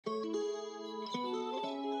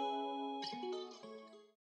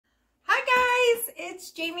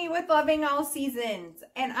it's Jamie with Loving All Seasons,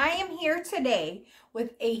 and I am here today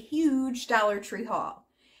with a huge Dollar Tree haul.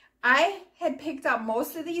 I had picked up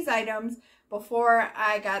most of these items before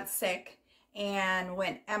I got sick and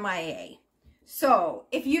went MIA. So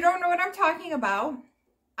if you don't know what I'm talking about,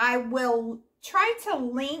 I will try to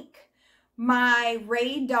link my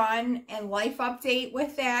Rae Dunn and life update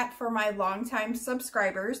with that for my longtime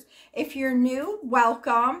subscribers. If you're new,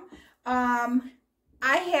 welcome. I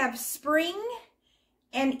have spring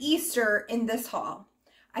and Easter in this haul.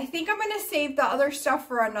 I think I'm going to save the other stuff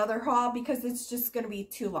for another haul because it's just going to be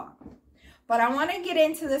too long. But I want to get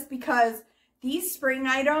into this because these spring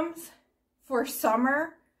items for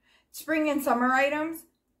summer, spring and summer items,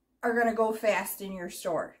 are going to go fast in your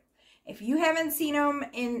store. If you haven't seen them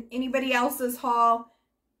in anybody else's haul,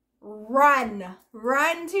 run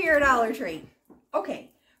to your Dollar Tree.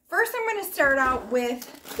 Okay, first I'm going to start out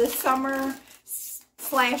with the summer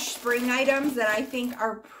 / spring items that I think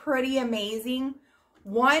are pretty amazing.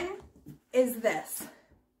 One is this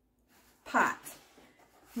pot.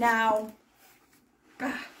 Now,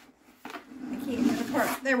 I can't get it apart.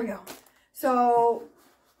 There we go. So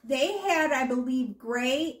they had, I believe,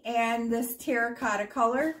 gray and this terracotta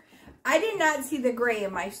color. I did not see the gray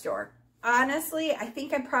in my store. Honestly, I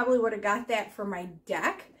think I probably would have got that for my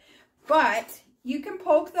deck. But you can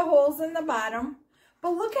poke the holes in the bottom.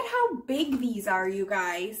 But look at how big these are, you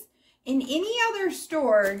guys. In any other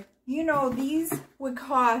store, you know, these would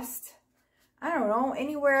cost, I don't know,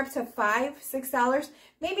 anywhere up to $5, $6.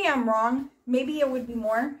 Maybe I'm wrong. Maybe it would be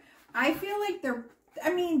more. I feel like they're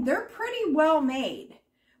pretty well made.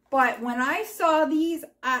 But when I saw these,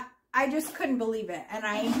 I just couldn't believe it. And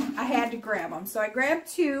I had to grab them. So I grabbed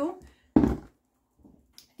two.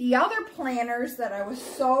 The other planners that I was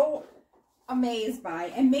so amazed by,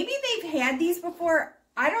 and maybe they've had these before.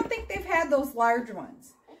 I don't think they've had those large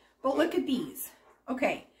ones. But look at these.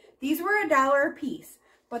 Okay, these were $1 a piece,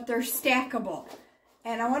 but they're stackable.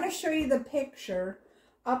 And I want to show you the picture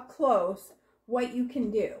up close, what you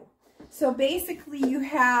can do. So basically you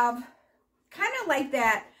have kind of like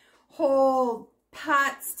that whole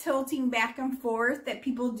pots tilting back and forth that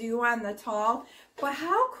people do on the tall. But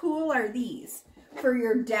how cool are these? For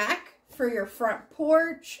your deck, for your front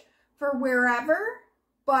porch, for wherever.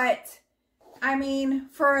 But I mean,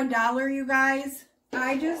 for $1, you guys,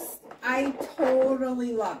 I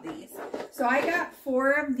totally love these. So I got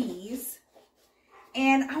 4 of these.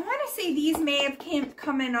 And I want to say these may have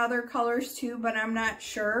come in other colors too, but I'm not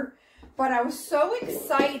sure. But I was so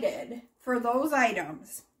excited for those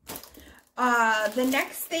items. The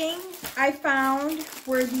next thing I found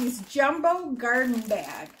were these jumbo garden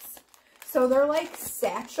bags. So they're like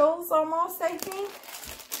satchels almost, I think.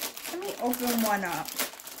 Let me open one up.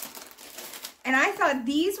 And I thought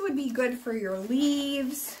these would be good for your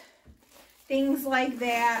leaves, things like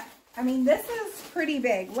that. I mean, this is pretty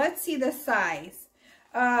big. Let's see the size.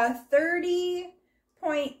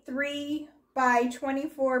 30.3 by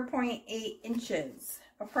 24.8 inches,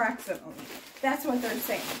 approximately. That's what they're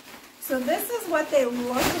saying. So this is what they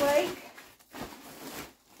look like.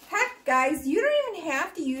 Heck, guys, you don't even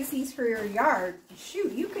have to use these for your yard.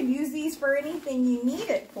 Shoot, you can use these for anything you need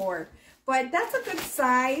it for. But that's a good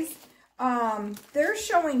size. They're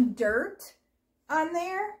showing dirt on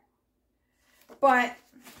there. But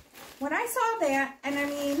when I saw that, and I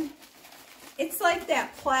mean, it's like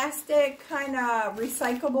that plastic kind of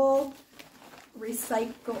recycle,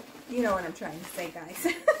 you know what I'm trying to say, guys.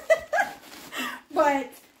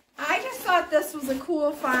 But I just thought this was a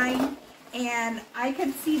cool find, and I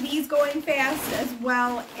could see these going fast as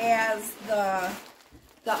well as the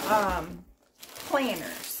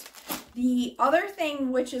planners. The other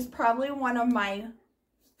thing, which is probably one of my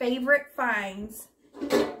favorite finds,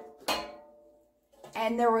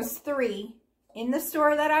 and there was 3 in the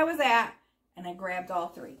store that I was at, and I grabbed all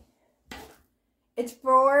 3. It's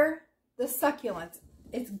for the succulents.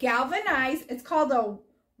 It's galvanized. It's called a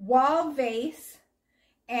wall vase.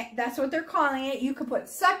 And that's what they're calling it. You could put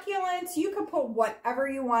succulents. You could put whatever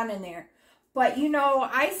you want in there. But, you know,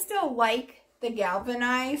 I still like the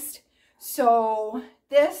galvanized. So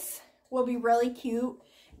this will be really cute.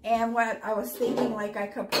 And what I was thinking, like, I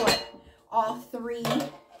could put all 3.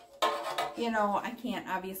 You know, I can't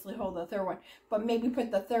obviously hold the third one. But maybe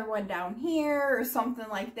put the third one down here or something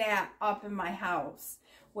like that up in my house.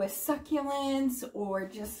 With succulents or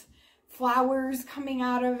just flowers coming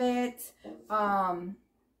out of it.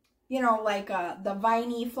 You know, like the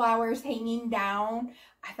viney flowers hanging down.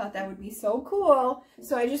 I thought that would be so cool.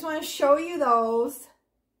 So I just want to show you those.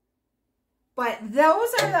 But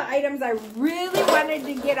those are the items I really wanted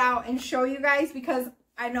to get out and show you guys because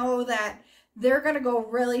I know that they're going to go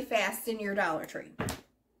really fast in your Dollar Tree.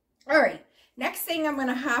 All right, next thing I'm going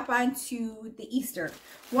to hop on to the Easter.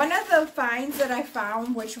 One of the finds that I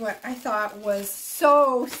found, which what I thought was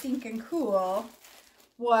so stinking cool,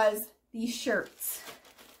 was these shirts.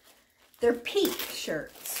 They're Peep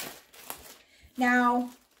shirts.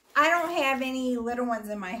 Now, I don't have any little ones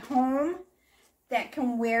in my home that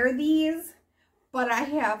can wear these, but I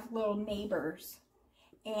have little neighbors,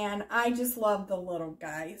 and I just love the little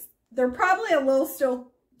guys. They're probably a little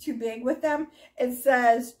still too big with them. It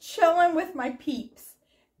says, chillin' with my peeps,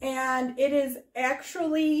 and it is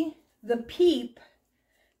actually the Peep,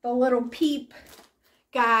 the little Peep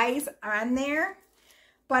guys on there,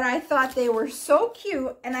 but I thought they were so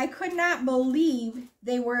cute, and I could not believe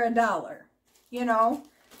they were $1, you know.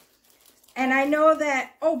 And I know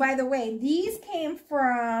that, oh, by the way, these came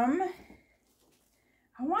from,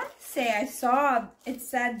 I want to say I saw it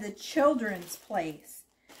said the Children's Place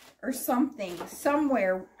or something,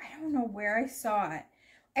 somewhere. I don't know where I saw it.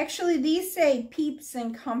 Actually, these say Peeps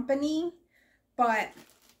and Company, but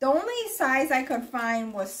the only size I could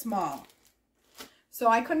find was small. So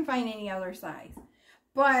I couldn't find any other size.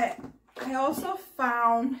 But I also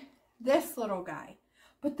found this little guy.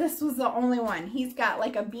 But this was the only one. He's got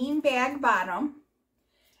like a beanbag bottom.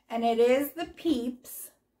 And it is the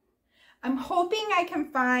Peeps. I'm hoping I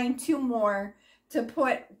can find 2 more to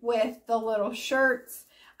put with the little shirts.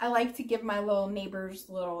 I like to give my little neighbors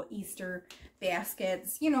little Easter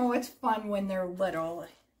baskets. You know, it's fun when they're little.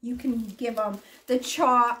 You can give them the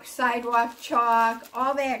chalk, sidewalk chalk,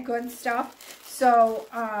 all that good stuff. So,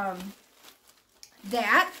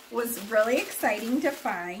 that was really exciting to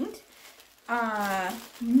find.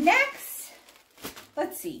 Next,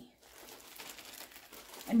 let's see.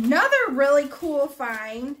 Another really cool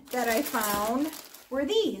find that I found were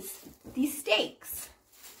these stakes.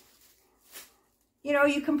 You know,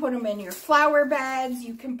 you can put them in your flower beds.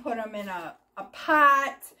 You can put them in a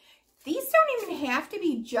pot. These don't even have to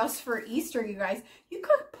be just for Easter, you guys. You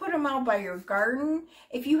could put them out by your garden.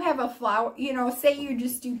 If you have a flower, you know, say you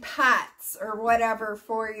just do pots or whatever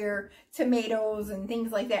for your tomatoes and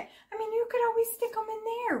things like that. I mean, you could always stick them in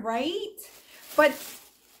there, right? But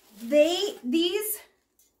these,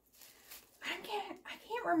 I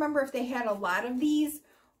can't remember if they had a lot of these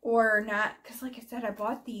or not, because like I said, I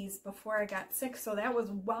bought these before I got sick, so that was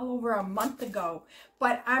well over a month ago.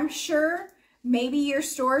 But I'm sure maybe your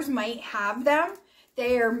stores might have them.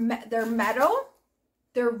 They're metal.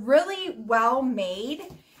 They're really well made.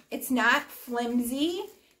 It's not flimsy.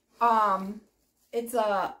 It's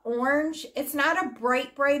a orange. It's not a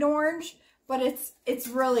bright orange, but it's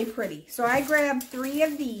really pretty. So I grabbed 3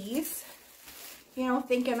 of these, you know,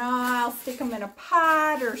 thinking, oh, I'll stick them in a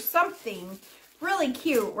pot or something. Really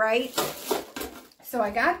cute, right? So I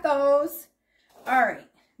got those. All right,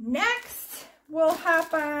 next we'll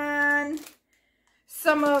hop on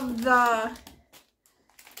some of the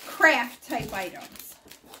craft type items.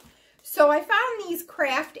 So I found these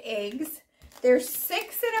craft eggs. There's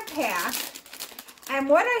 6 in a pack. And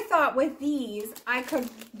what I thought with these, I could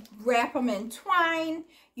wrap them in twine.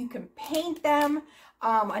 You can paint them.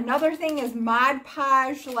 Another thing is Mod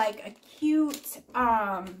Podge, like a cute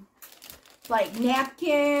like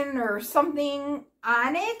napkin or something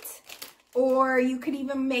on it. Or you could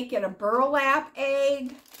even make it a burlap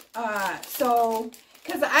egg.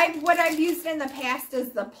 Because what I've used in the past is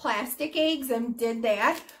the plastic eggs and did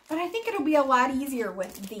that. But I think it'll be a lot easier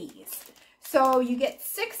with these. So you get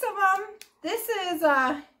 6 of them. This is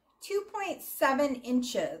 2.7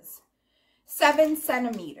 inches. 7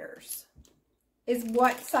 centimeters is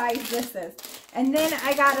what size this is. And then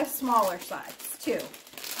I got a smaller size too.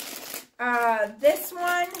 This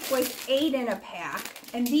one was 8 in a pack.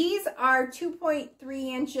 And these are 2.3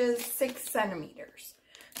 inches, 6 centimeters.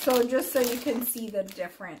 So just so you can see the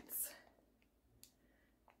difference.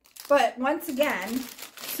 But once again,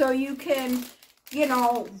 so you can, you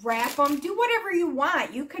know, wrap them, do whatever you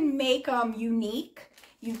want. You can make them unique.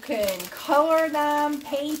 You can color them,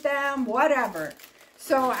 paint them, whatever.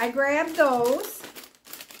 So I grabbed those.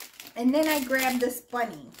 And then I grabbed this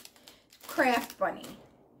bunny, craft bunny.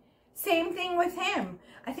 Same thing with him.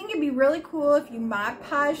 I think it'd be really cool if you Mod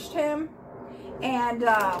Podged him and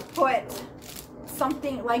put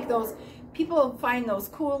something like those. People find those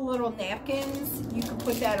cool little napkins. You can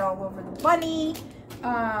put that all over the bunny.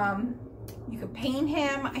 You could paint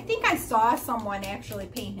him. I think I saw someone actually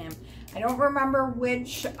paint him. I don't remember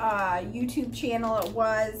which YouTube channel it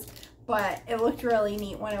was, but it looked really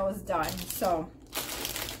neat when it was done. So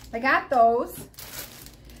I got those.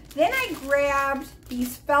 Then I grabbed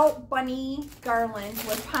these felt bunny garlands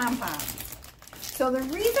with pom-poms. So the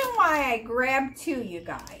reason why I grabbed 2, you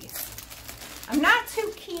guys, I'm not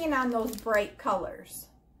too keen on those bright colors,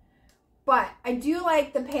 but I do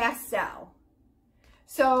like the pastel.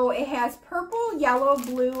 So it has purple, yellow,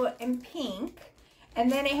 blue, and pink. And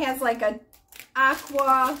then it has like a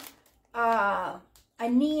aqua, a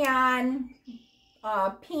neon,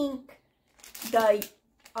 pink, the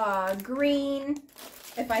green,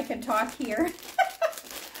 if I can talk here.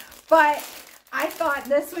 But I thought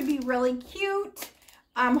this would be really cute.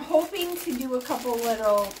 I'm hoping to do a couple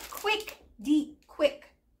little quick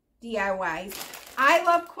DIYs. I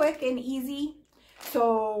love quick and easy,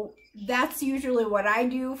 so that's usually what I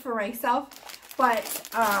do for myself. But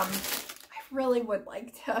I really would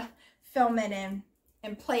like to film it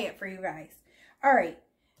and play it for you guys. All right.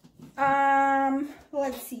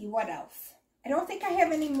 Let's see what else. I don't think I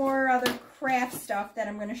have any more other craft stuff that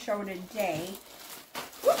I'm going to show today.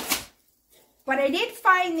 Whoops. But I did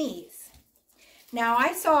find these. Now,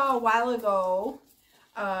 I saw a while ago,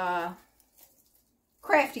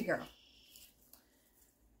 Crafty Girl.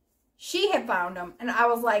 She had found them, and I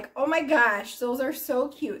was like, oh my gosh, those are so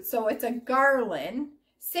cute. So it's a garland,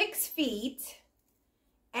 6 feet,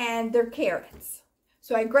 and they're carrots.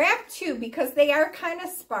 So I grabbed 2 because they are kind of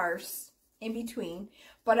sparse in between.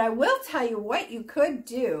 But I will tell you what you could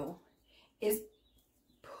do is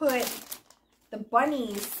put the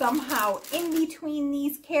bunnies somehow in between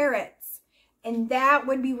these carrots, and that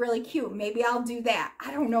would be really cute. Maybe I'll do that.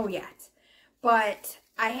 I don't know yet. But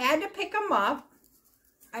I had to pick them up.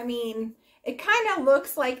 I mean, it kind of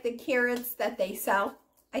looks like the carrots that they sell,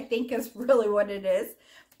 I think is really what it is.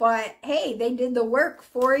 But hey, they did the work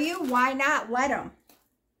for you. Why not let them?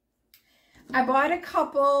 I bought a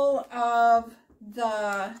couple of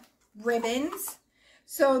the ribbons.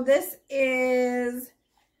 So this is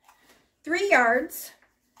 3 yards,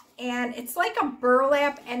 and it's like a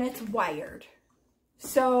burlap, and it's wired.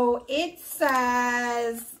 So it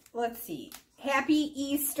says, let's see, Happy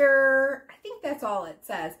Easter. I think that's all it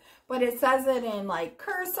says, but it says it in like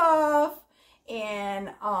cursive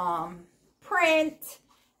and print,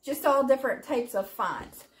 just all different types of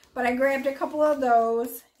fonts. But I grabbed a couple of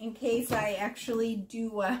those in case I actually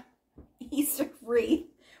do a Easter wreath,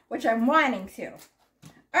 which I'm wanting to.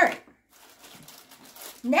 All right.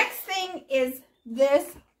 Next thing is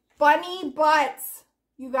this bunny butts.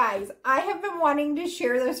 You guys, I have been wanting to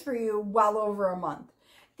share this for you well over a month.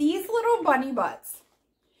 These little bunny butts,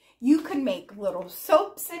 you could make little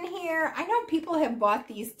soaps in here. I know people have bought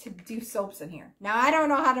these to do soaps in here. Now, I don't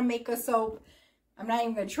know how to make a soap. I'm not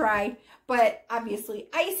even going to try. But obviously,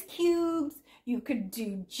 ice cubes. You could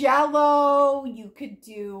do Jell-O. You could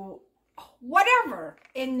do whatever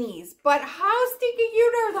in these. But how stinking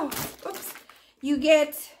cute are those? Oops. You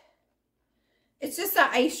get, it's just an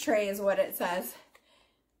ice tray is what it says.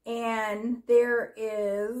 And there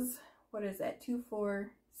is, what is that? 2, 4,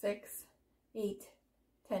 6, 8,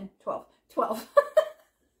 10, 12. 12.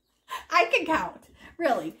 I can count,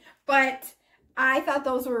 really. But I thought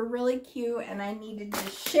those were really cute, and I needed to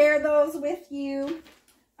share those with you.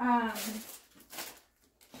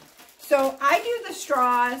 So I do the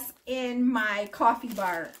straws in my coffee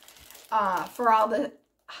bar for all the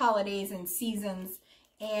holidays and seasons,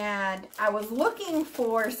 and I was looking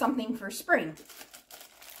for something for spring.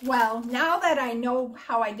 Well, now that I know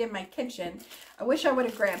how I did my kitchen, I wish I would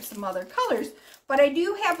have grabbed some other colors, but I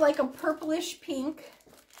do have like a purplish pink.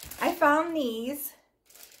 I found these,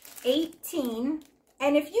 18,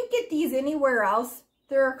 and if you get these anywhere else,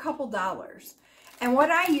 they're a couple dollars. And what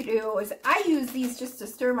I do is I use these just to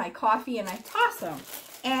stir my coffee, and I toss them.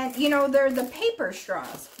 And, you know, they're the paper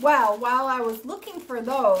straws. Well, while I was looking for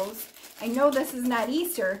those, I know this is not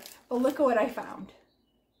Easter, but look at what I found.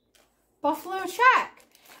 Buffalo check.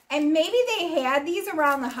 And maybe they had these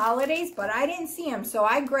around the holidays, but I didn't see them. So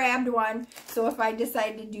I grabbed one. So if I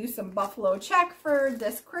decide to do some buffalo check for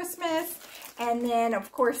this Christmas, and then,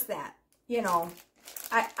 of course, that, you know,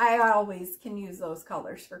 I always can use those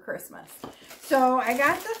colors for Christmas. So I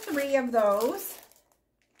got the 3 of those.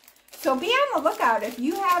 So be on the lookout. If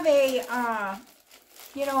you have a,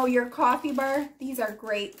 you know, your coffee bar, these are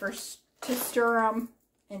great for to stir them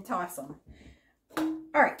and toss them.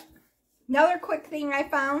 All right. Another quick thing I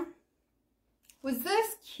found was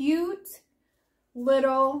this cute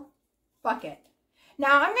little bucket.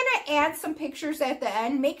 Now, I'm going to add some pictures at the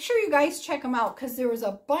end. Make sure you guys check them out because there was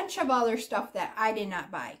a bunch of other stuff that I did not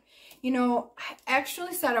buy. You know, I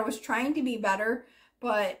actually said I was trying to be better,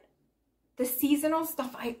 but the seasonal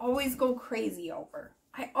stuff I always go crazy over.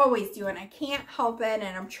 I always do, and I can't help it,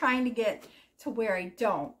 and I'm trying to get to where I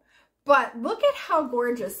don't. But look at how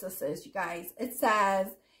gorgeous this is, you guys. It says,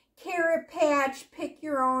 Carrot Patch, pick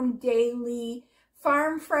your own daily,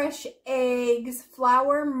 farm fresh eggs, eggs,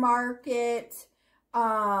 flower market,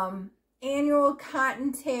 annual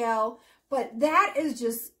cottontail, but that is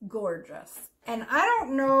just gorgeous. And I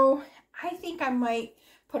don't know, I think I might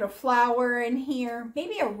put a flower in here,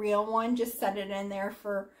 maybe a real one, just set it in there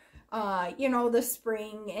for, you know, the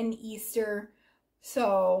spring and Easter.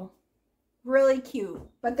 So really cute.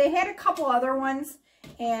 But they had a couple other ones,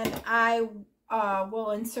 and I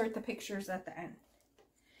will insert the pictures at the end.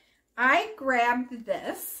 I grabbed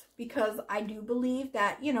this because I do believe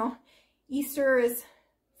that, you know, Easter is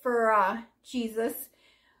for Jesus,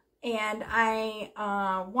 and I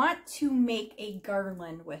want to make a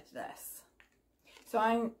garland with this. So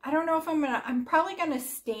I don't know if I'm probably gonna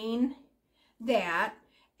stain that,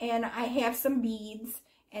 and I have some beads,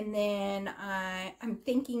 and then I'm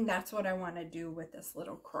thinking that's what I want to do with this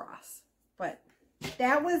little cross. But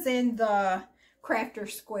that was in the Crafter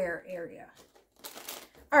Square area.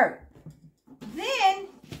 All right, then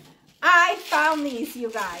I found these, you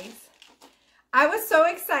guys. I was so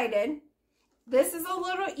excited. This is a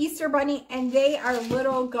little Easter bunny, and they are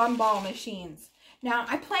little gumball machines. Now,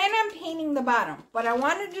 I plan on painting the bottom, but I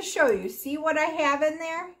wanted to show you. See what I have in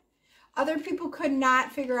there? Other people could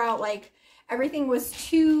not figure out, like, everything was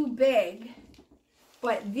too big.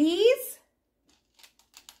 But these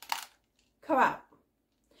come out.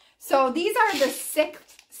 So these are the six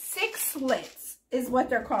slits is what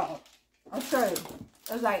they're called. I'll show you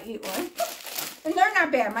as I eat one. And they're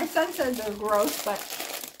not bad. My son says they're gross,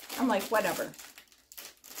 but I'm like, whatever.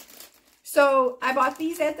 So I bought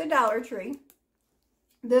these at the Dollar Tree.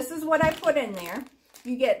 This is what I put in there.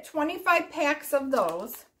 You get 25 packs of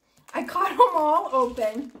those. I cut them all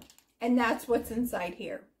open, and that's what's inside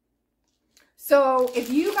here. So if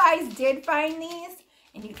you guys did find these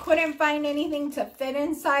and you couldn't find anything to fit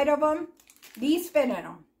inside of them, these fit in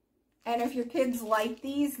them. And if your kids like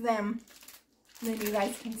these, then you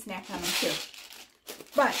guys can snack on them too.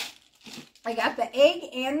 But I got the egg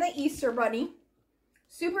and the Easter bunny.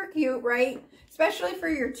 Super cute, right? Especially for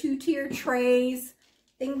your 2-tier trays,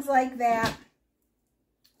 things like that.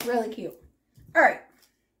 Really cute. All right.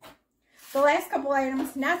 The last couple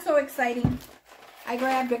items, not so exciting. I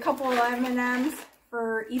grabbed a couple of M&Ms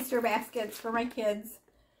for Easter baskets for my kids.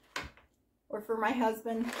 Or for my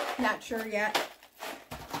husband. Not sure yet.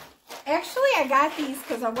 Actually, I got these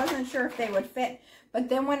because I wasn't sure if they would fit. But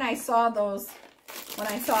then when I saw these,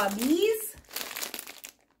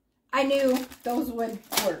 I knew those would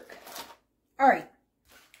work. All right.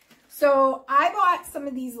 So I bought some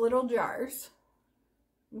of these little jars.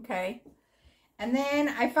 Okay. And then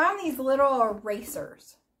I found these little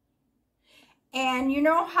erasers. And you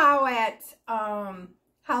know how at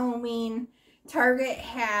Halloween, Target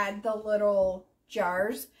had the little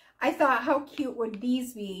jars? I thought, how cute would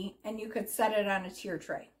these be? And you could set it on a tier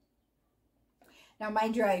tray. Now,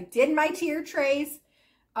 mind you, I did my tier trays.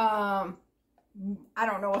 I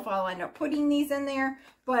don't know if I'll end up putting these in there,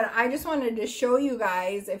 but I just wanted to show you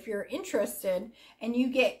guys if you're interested. And you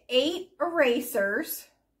get 8 erasers.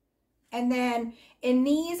 And then in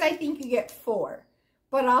these, I think you get 4.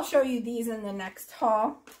 But I'll show you these in the next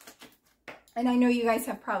haul. And I know you guys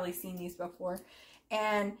have probably seen these before.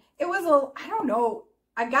 And it was I don't know.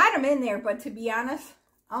 I got them in there, but to be honest,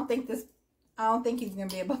 I don't think he's going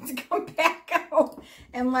to be able to come back out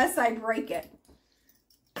unless I break it.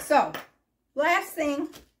 So, last thing,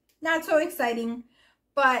 not so exciting,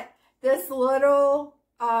 but this little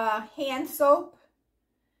hand soap.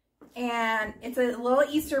 And it's a little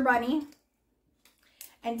Easter bunny.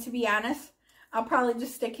 And to be honest, I'll probably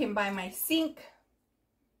just stick him by my sink.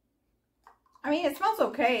 I mean, it smells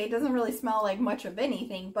okay. It doesn't really smell like much of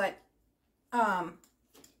anything, but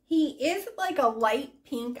he is like a light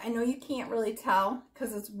pink. I know you can't really tell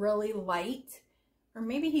because it's really light. Or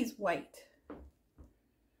maybe he's white.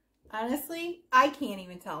 Honestly, I can't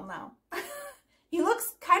even tell now. He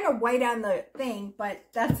looks kind of white on the thing, but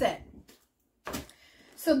that's it.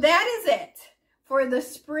 So that is it for the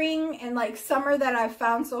spring and like summer that I've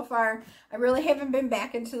found so far. I really haven't been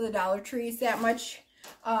back into the Dollar Trees that much.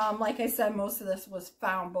 Like I said, most of this was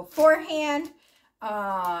found beforehand.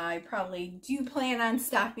 I probably do plan on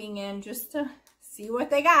stopping in just to see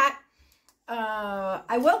what they got.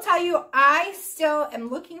 I will tell you, I still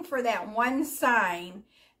am looking for that one sign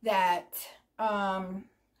that, I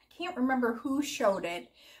can't remember who showed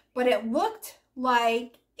it, but it looked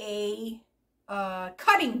like a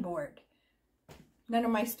cutting board. None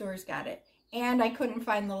of my stores got it. And I couldn't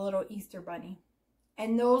find the little Easter bunny.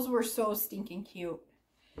 And those were so stinking cute.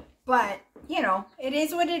 But, you know, it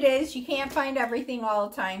is what it is. You can't find everything all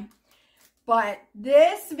the time. But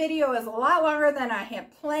this video is a lot longer than I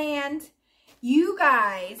had planned. You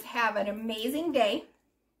guys have an amazing day.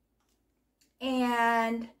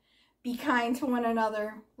 and be kind to one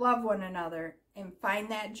another, love one another, and find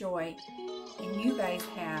that joy. And you guys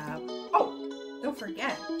have, oh, don't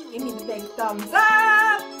forget, give me the big thumbs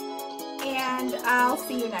up, and I'll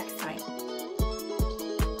see you next time.